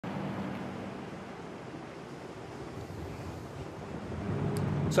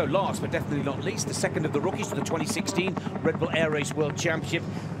So last but definitely not least, the second of the rookies to the 2016 Red Bull Air Race World Championship.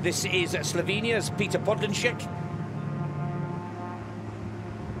 This is Slovenia's Peter Podlunšek.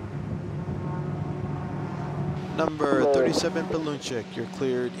 Number 37, Podlunšek, you're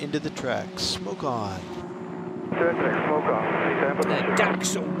cleared into the track. Smoke on.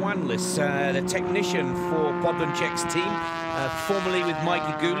 Dax Wanlis, the technician for Podlunšek's team, formerly with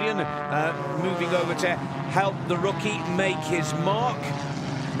Mikey Gulian, moving over to help the rookie make his mark.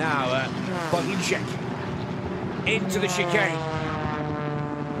 Now, Podlunšek into the chicane.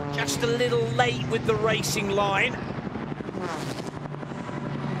 Just a little late with the racing line.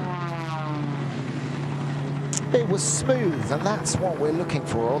 It was smooth, and that's what we're looking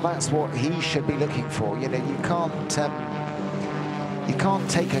for, or that's what he should be looking for. You know, you can't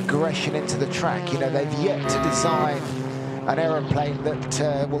take aggression into the track. You know, they've yet to design an aeroplane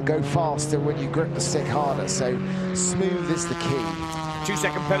that will go faster when you grip the stick harder. So smooth is the key.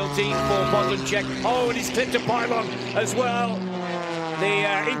 2-second penalty for Podlunšek. Oh, and he's clipped a pylon as well.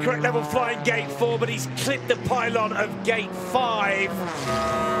 The incorrect level flying gate 4, but he's clipped the pylon of gate 5.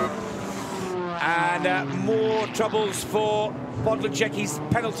 And more troubles for Podlunšek. His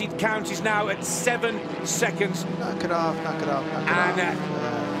penalty count is now at 7 seconds. Knock it off, knock it off, knock it off.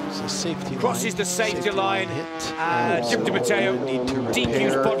 It's a safety crosses line. the safety line. Jim So Matteo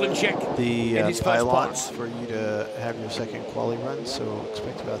DQs Podlunšek in his first pylons part. for you to have your second quali run, so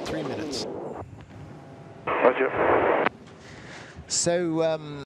expect about 3 minutes. So